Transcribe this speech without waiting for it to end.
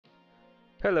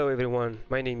Hello everyone,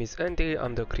 my name is Andy,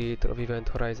 I'm the creator of Event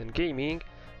Horizon Gaming,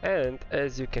 and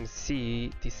as you can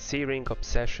see, the Searing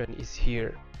Obsession is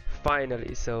here,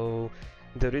 finally. So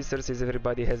the resources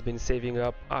everybody has been saving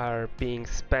up are being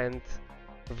spent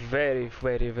very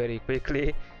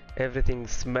quickly.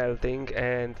 Everything's melting,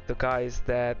 and the guys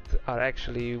that are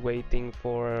actually waiting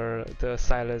for the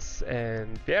Silas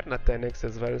and Vierna 10x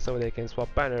as well so they can swap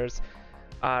banners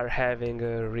are having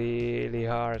a really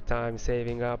hard time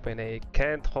saving up, and I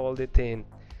can't hold it in.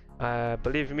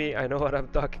 Believe me, I know what I'm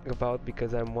talking about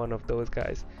because I'm one of those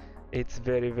guys. It's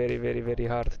very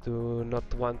hard to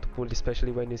not want to pull,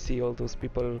 especially when you see all those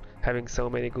people having so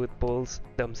many good pulls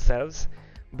themselves.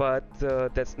 But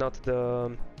that's not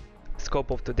the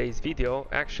scope of today's video.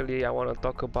 Actually, I want to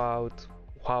talk about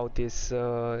how this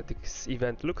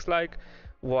event looks like,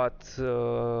 what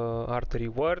are the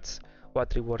rewards,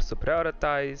 what rewards to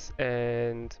prioritize,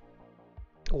 and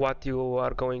what you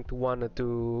are going to want to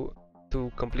do to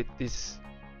complete this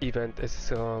event as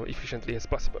efficiently as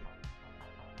possible.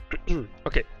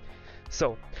 Okay,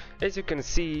 so as you can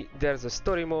see, there's a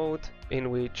story mode in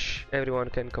which everyone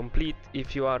can complete.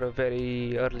 If you are a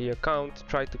very early account,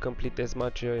 try to complete as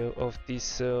much of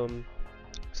this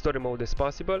story mode as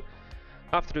possible.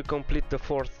 After you complete the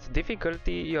 4th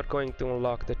difficulty, you're going to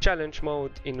unlock the challenge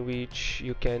mode, in which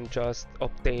you can just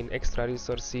obtain extra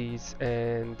resources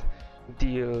and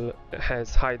deal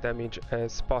as high damage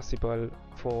as possible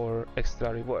for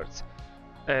extra rewards.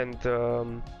 And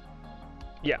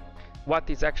yeah, what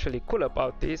is actually cool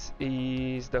about this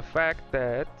is the fact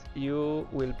that you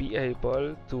will be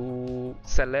able to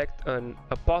select an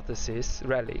hypothesis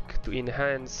relic to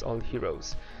enhance all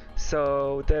heroes.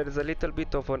 So there's a little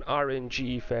bit of an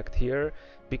RNG effect here,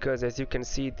 because as you can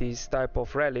see, these type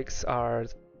of relics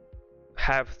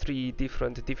have 3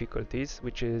 different difficulties,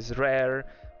 which is rare,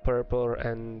 purple,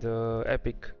 and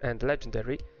epic and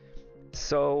legendary.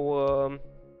 So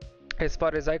as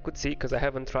far as I could see, because I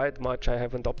haven't tried much, I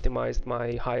haven't optimized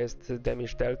my highest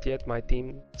damage dealt yet, my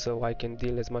team, so I can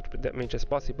deal as much damage as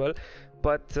possible.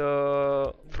 But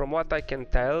from what I can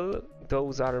tell,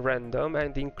 those are random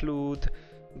and include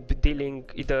dealing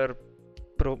either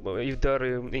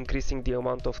increasing the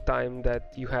amount of time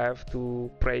that you have to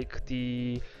break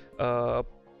the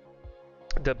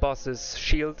boss's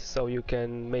shield, so you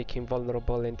can make him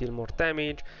vulnerable and deal more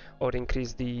damage, or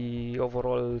increase the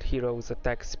overall hero's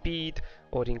attack speed,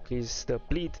 or increase the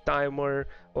bleed timer,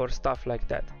 or stuff like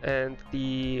that. And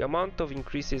the amount of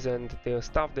increases and the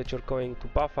stuff that you're going to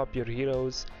buff up your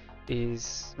heroes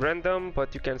is random,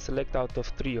 but you can select out of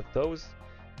 3 of those.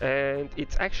 And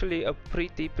it's actually a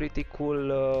pretty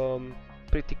cool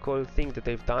thing that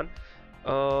they've done.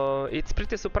 It's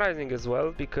pretty surprising as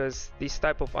well, because this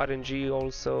type of RNG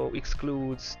also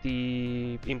excludes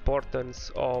the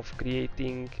importance of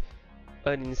creating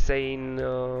an insane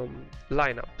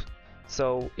lineup.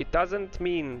 So it doesn't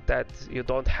mean that you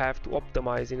don't have to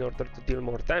optimize in order to deal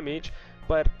more damage,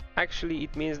 but actually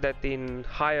it means that in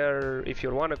higher, if you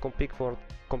want to compete for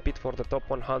the top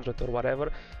 100 or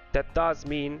whatever, that does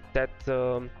mean that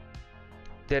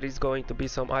there is going to be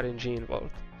some RNG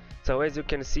involved. So as you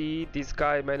can see, this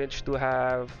guy managed to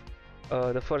have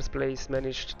the first place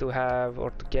managed to have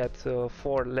or to get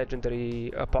 4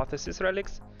 legendary hypothesis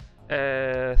relics,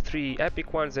 3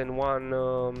 epic ones, and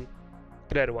 1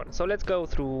 rare one. So let's go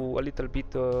through a little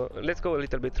bit.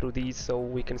 Through these so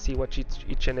we can see what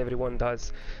each and every one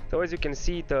does. So as you can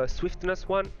see, the swiftness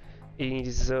one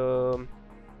is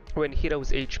when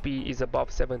hero's HP is above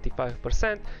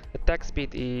 75%, attack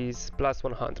speed is plus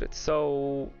 100.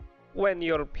 So when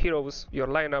your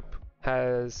lineup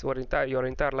has, or your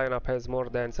entire lineup has more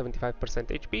than 75%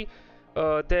 HP,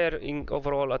 their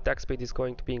overall attack speed is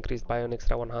going to be increased by an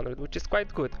extra 100, which is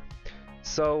quite good.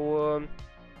 So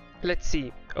let's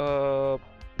see. There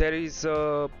is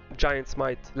Giant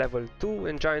Smite level 2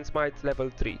 and Giant Smite level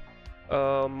 3.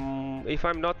 If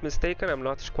I'm not mistaken, I'm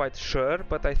not quite sure,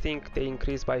 but I think they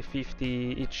increase by 50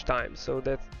 each time. So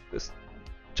that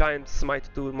Giant Smite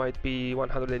 2 might be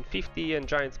 150 and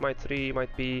Giant Smite 3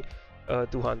 might be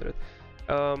 200.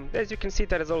 As you can see,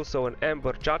 there is also an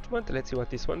Ember Judgment. Let's see what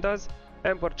this one does.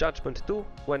 Ember Judgment 2,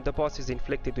 when the boss is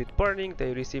inflicted with burning,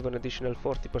 they receive an additional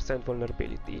 40%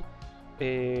 vulnerability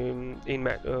in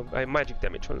magic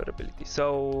damage vulnerability.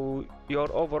 So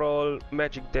your overall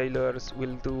magic dealers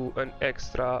will do an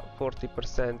extra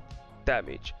 40%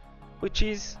 damage, which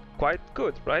is quite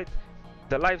good, right?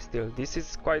 The lifesteal, this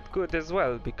is quite good as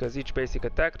well, because each basic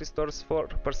attack restores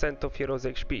 4% of heroes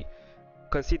HP.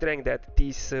 Considering that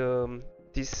this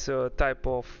type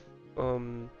of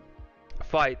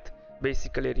fight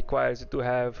basically requires you to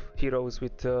have heroes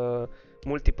with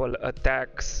multiple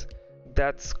attacks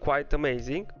that's quite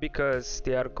amazing because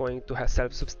they are going to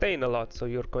self-sustain a lot, so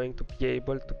you're going to be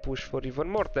able to push for even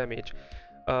more damage.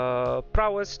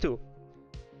 Prowess 2.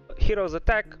 Hero's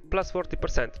attack plus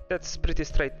 40%. That's pretty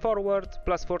straightforward.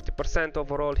 Plus 40%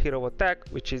 overall hero attack,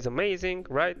 which is amazing,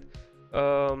 right?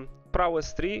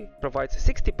 Prowess 3 provides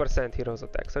 60% hero's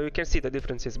attack. So you can see the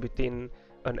differences between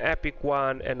an epic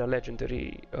one and a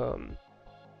legendary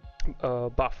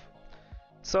buff.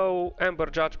 So Ember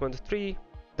Judgment 3,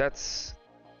 that's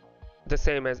the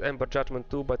same as Ember Judgment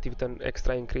 2, but with an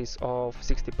extra increase of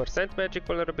 60% magic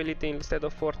vulnerability instead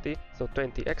of 40, so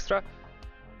 20 extra.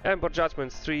 Ember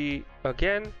Judgment 3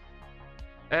 again,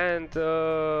 and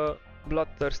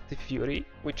Bloodthirsty Fury,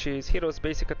 which is hero's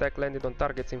basic attack landed on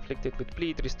targets inflicted with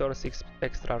bleed, restores 6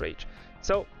 extra rage.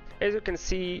 So as you can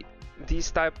see,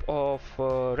 these type of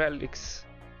relics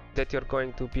that you're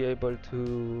going to be able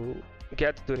to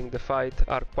get during the fight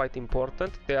are quite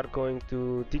important. They are going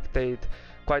to dictate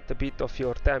quite a bit of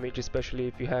your damage, especially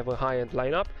if you have a high-end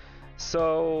lineup.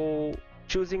 So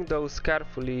choosing those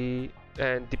carefully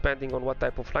and depending on what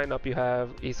type of lineup you have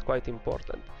is quite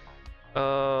important.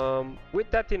 With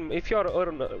that in, if you're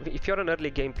an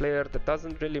early game player, that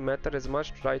doesn't really matter as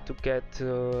much. Try to get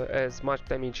as much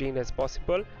damage in as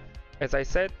possible. As I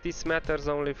said, this matters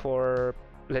only for,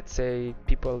 let's say,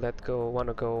 people that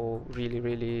wanna go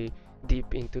really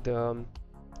deep into the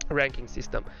ranking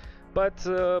system. But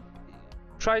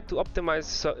try to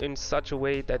optimize in such a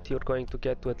way that you're going to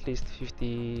get to at least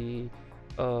 50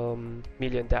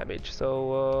 million damage.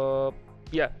 So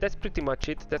yeah, that's pretty much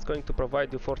it. That's going to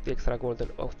provide you 40 extra golden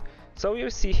oath. So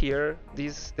you see here,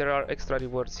 there are extra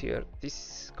rewards here.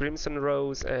 This Crimson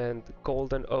Rose and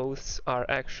golden oaths are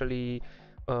actually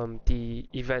the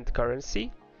event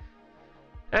currency.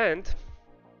 And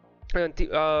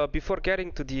before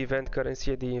getting to the event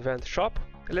currency, the event shop,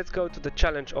 let's go to the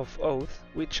Challenge of Oath,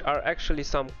 which are actually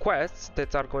some quests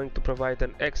that are going to provide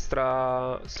an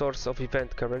extra source of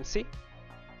event currency.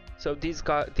 So these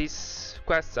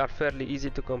quests are fairly easy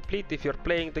to complete. If you're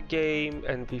playing the game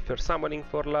and if you're summoning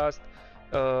for lust,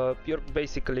 you're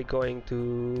basically going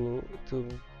to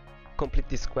complete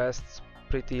these quests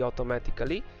pretty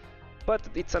automatically. But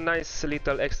it's a nice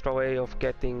little extra way of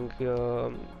getting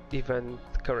event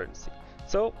currency.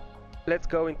 So let's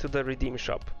go into the redeem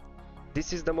shop.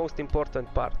 This is the most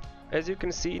important part. As you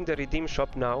can see in the redeem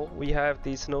shop now, we have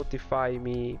this notify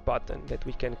me button that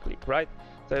we can click, right?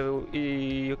 So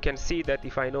you can see that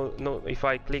if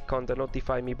I click on the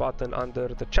notify me button under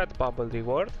the chat bubble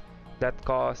reward that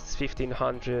costs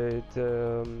 1500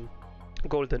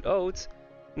 golden oaths,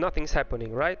 nothing's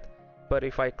happening, right? But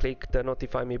if I click the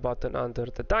notify me button under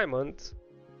the diamond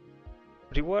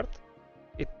reward,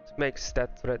 it makes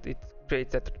that red, it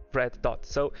creates that red dot.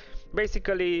 So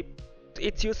basically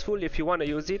it's useful if you want to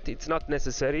use it. It's not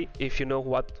necessary if you know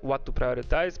what to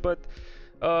prioritize, but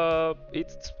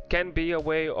it can be a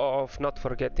way of not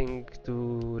forgetting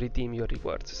to redeem your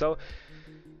rewards. So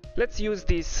let's use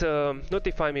this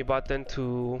notify me button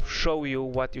to show you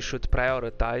what you should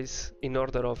prioritize in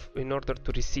order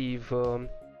to receive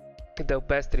the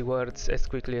best rewards as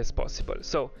quickly as possible.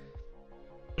 So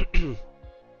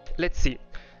let's see.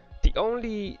 The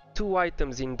only 2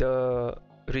 items in the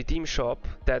redeem shop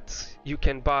that you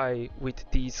can buy with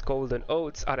these golden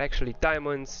oaths are actually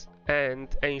diamonds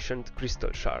and ancient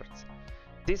crystal shards.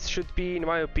 This should be, in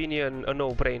my opinion, a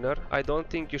no-brainer. I don't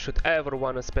think you should ever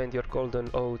want to spend your golden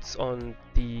oaths on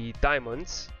the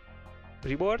diamonds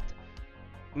reward.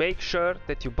 Make sure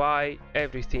that you buy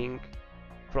everything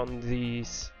from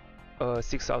these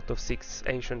 6 out of 6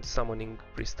 ancient summoning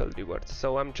crystal rewards.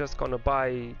 So I'm just gonna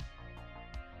buy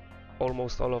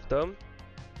almost all of them,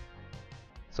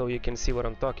 so you can see what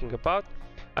I'm talking about.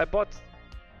 I bought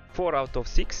 4 out of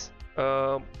 6,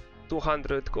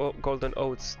 200 golden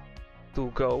oaths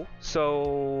to go.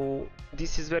 So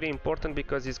this is very important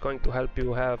because it's going to help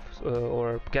you have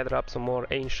or gather up some more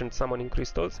ancient summoning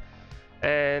crystals.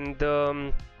 And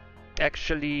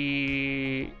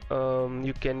actually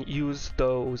you can use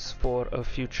those for a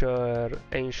future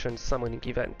ancient summoning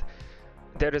event.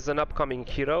 There is an upcoming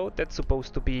hero that's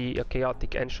supposed to be a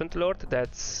chaotic ancient lord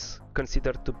that's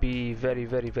considered to be very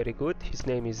good. His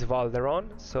name is Valderon.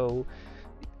 So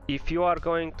if you are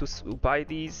going to buy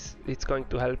these, it's going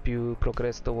to help you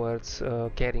progress towards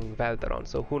getting Valderon,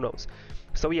 so who knows.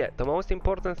 So yeah, the most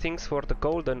important things for the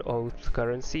golden oath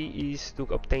currency is to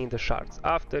obtain the shards.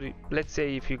 After, let's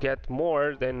say, if you get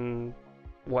more than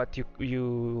what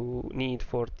you need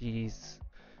for these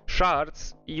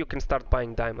shards, you can start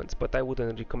buying diamonds, but I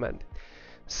wouldn't recommend it.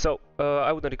 So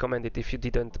I wouldn't recommend it if you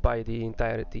didn't buy the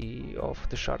entirety of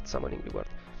the shard summoning reward.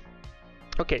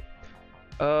 Okay,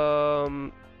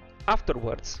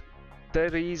 Afterwards,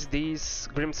 there is this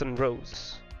Crimson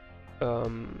Rose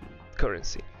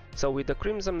currency. So with the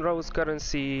Crimson Rose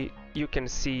currency, you can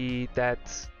see that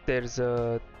there's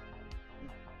a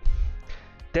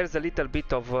little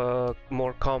bit of a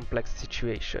more complex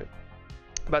situation.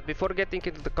 But before getting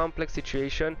into the complex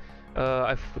situation,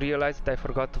 I've realized that I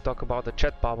forgot to talk about the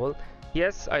chat bubble.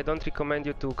 Yes, I don't recommend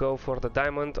you to go for the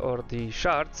diamond or the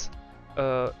shards,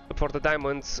 for the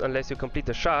diamonds unless you complete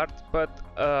the shard, but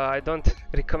I don't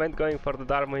recommend going for the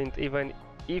diamond even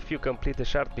if you complete the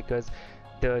shard, because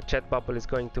the chat bubble is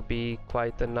going to be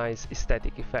quite a nice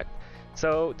aesthetic effect.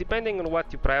 So depending on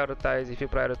what you prioritize, if you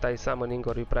prioritize summoning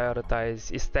or you prioritize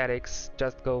aesthetics,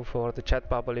 just go for the chat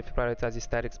bubble if you prioritize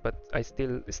aesthetics. But I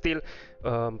still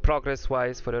progress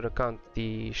wise for your account,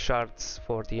 the shards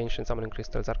for the ancient summoning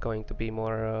crystals are going to be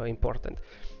more important.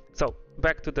 So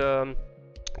back to the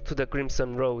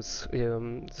Crimson Rose,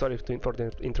 sorry for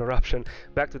the interruption.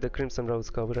 Back to the Crimson Rose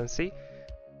currency.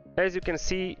 As you can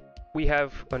see, we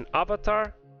have an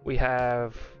avatar, we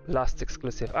have last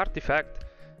exclusive artifact,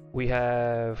 we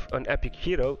have an epic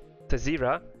hero,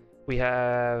 Tazira, we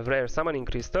have rare summoning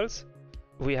crystals,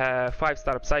 we have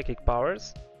 5-star psychic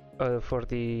powers for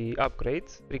the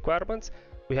upgrades requirements,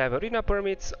 we have arena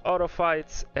permits, auto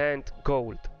fights, and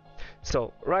gold.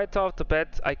 So right off the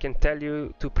bat, I can tell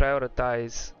you to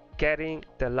prioritize getting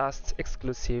the last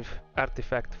exclusive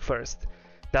artifact first.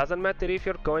 Doesn't matter if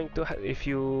you're going to if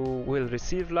you will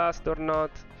receive last or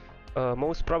not.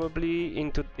 Most probably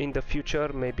in the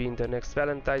future, maybe in the next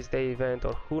Valentine's Day event,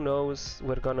 or who knows,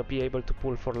 we're gonna be able to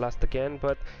pull for last again.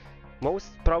 But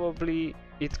most probably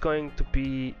it's going to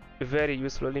be very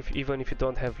useful even if you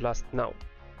don't have last now,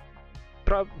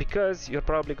 because you're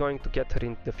probably going to get her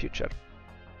in the future.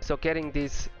 So getting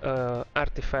this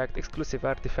exclusive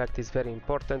artifact is very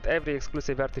important. Every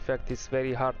exclusive artifact is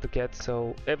very hard to get,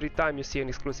 so every time you see an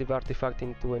exclusive artifact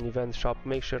into an event shop,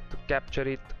 make sure to capture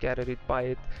it, carry it, buy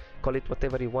it, call it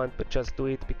whatever you want, but just do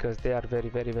it because they are very,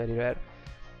 very, very rare.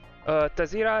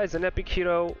 Tazira is an epic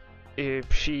hero.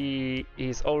 She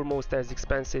is almost as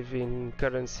expensive in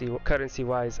currency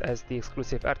wise as the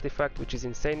exclusive artifact, which is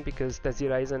insane because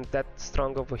Tazira isn't that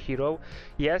strong of a hero.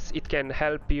 Yes, it can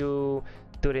help you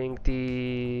during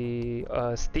the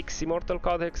Styx Immortal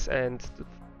Codex and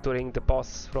during the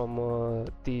boss from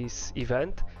this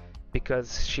event,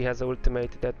 because she has an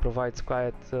ultimate that provides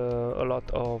quite a lot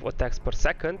of attacks per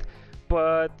second,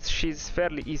 but she's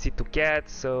fairly easy to get,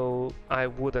 so I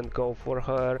wouldn't go for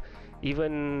her.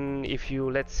 Even if you,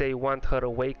 let's say, want her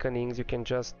awakenings, you can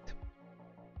just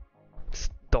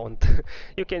don't.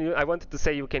 You can. I wanted to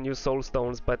say you can use soul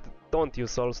stones, but don't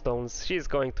use soul stones. She's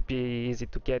going to be easy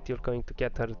to get. You're going to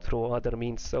get her through other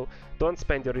means, so don't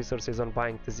spend your resources on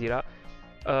buying Tazira.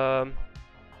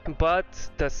 But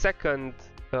the second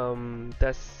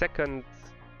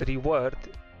reward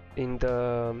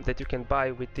that you can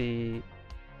buy with the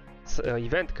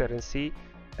event currency,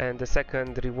 and the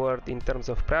second reward in terms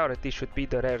of priority, should be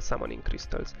the rare summoning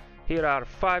crystals. Here are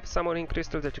 5 summoning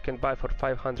crystals that you can buy for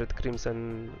 500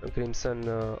 crimson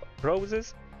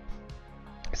roses.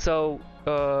 So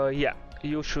yeah,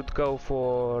 you should go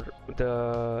for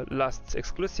the last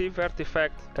exclusive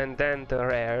artifact and then the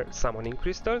rare summoning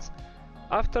crystals.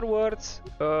 Afterwards,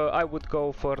 I would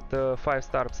go for the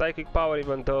 5-star psychic power,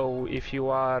 even though if you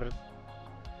are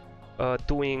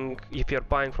if you're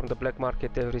buying from the black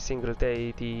market every single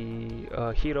day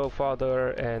the hero fodder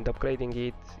and upgrading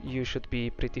it, you should be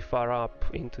pretty far up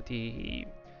into the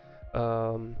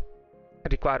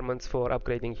requirements for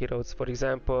upgrading heroes. For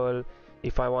example,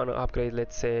 if I want to upgrade,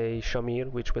 let's say,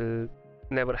 Shamir, which will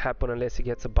never happen unless he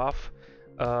gets a buff,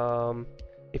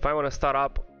 if I want to start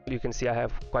up, you can see I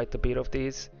have quite a bit of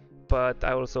these, but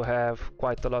I also have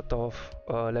quite a lot of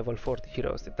level 40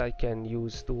 heroes that I can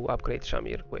use to upgrade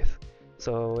Shamir with.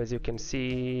 So as you can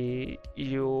see,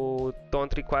 you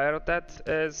don't require that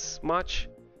as much,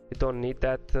 you don't need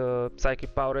that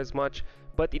psychic power as much,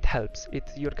 but it helps.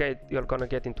 You're gonna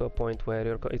get into a point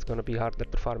where it's gonna be harder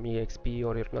to farm EXP,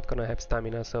 or you're not gonna have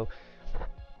stamina, so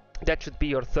that should be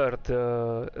your third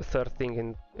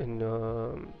thing in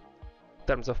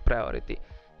terms of priority.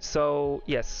 So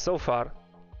yes, so far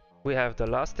we have the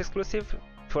last exclusive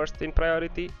first in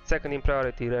priority, second in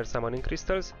priority rare summoning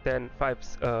crystals, then 5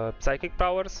 psychic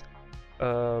powers,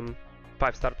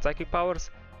 5-star psychic powers,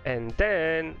 and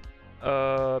then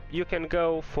you can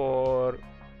go for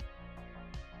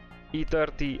either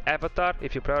the avatar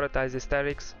if you prioritize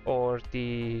aesthetics, or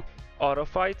the auto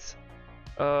fights,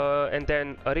 and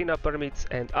then arena permits,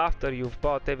 and after you've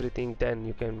bought everything, then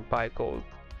you can buy gold,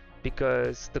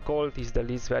 because the gold is the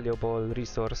least valuable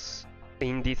resource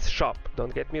in this shop.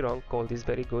 Don't get me wrong, gold is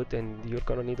very good and you're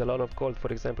gonna need a lot of gold, for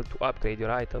example, to upgrade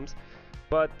your items,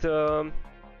 but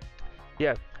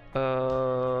yeah,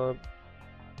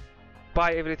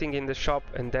 buy everything in the shop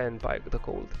and then buy the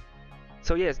gold.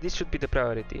 So yes, this should be the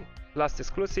priority. Last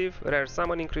exclusive, rare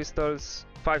summoning crystals,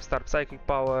 5-star psychic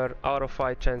power, out of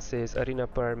fight chances, arena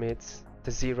permits,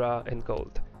 the Zera and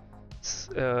gold.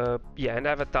 Yeah, an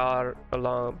avatar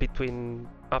along between,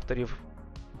 after you've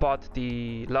bought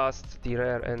the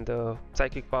rare and the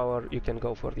psychic power, you can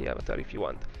go for the avatar if you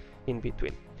want in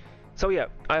between. So yeah,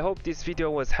 I hope this video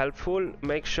was helpful.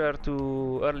 Make sure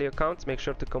to early accounts, make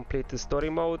sure to complete the story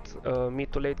mode.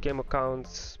 Mid to late game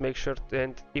accounts, make sure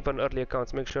and even early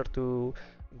accounts, make sure to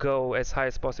go as high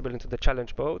as possible into the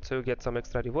challenge mode so you get some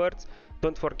extra rewards.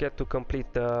 Don't forget to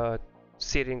complete the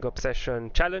Searing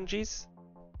Obsession challenges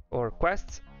or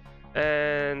quests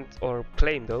or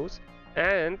claim those,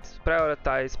 and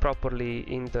prioritize properly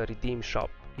in the redeem shop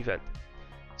event.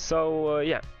 So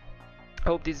yeah, I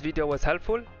hope this video was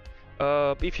helpful.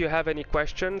 If you have any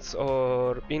questions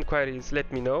or inquiries,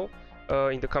 let me know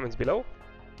in the comments below.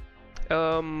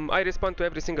 I respond to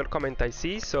every single comment I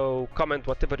see, so comment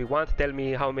whatever you want. Tell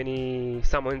me how many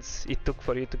summons it took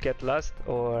for you to get lost,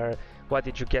 or what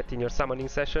did you get in your summoning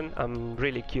session. I'm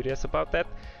really curious about that.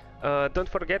 Don't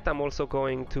forget, I'm also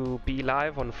going to be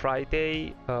live on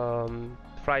Friday,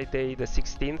 Friday the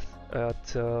 16th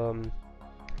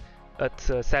at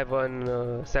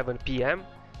 7 p.m.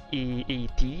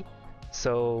 EET,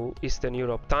 so Eastern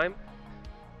Europe time.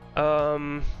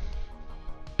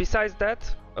 Besides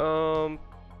that,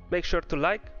 make sure to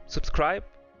like, subscribe.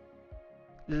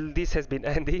 This has been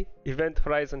Andy, Event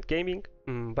Horizon Gaming.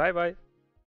 Bye bye.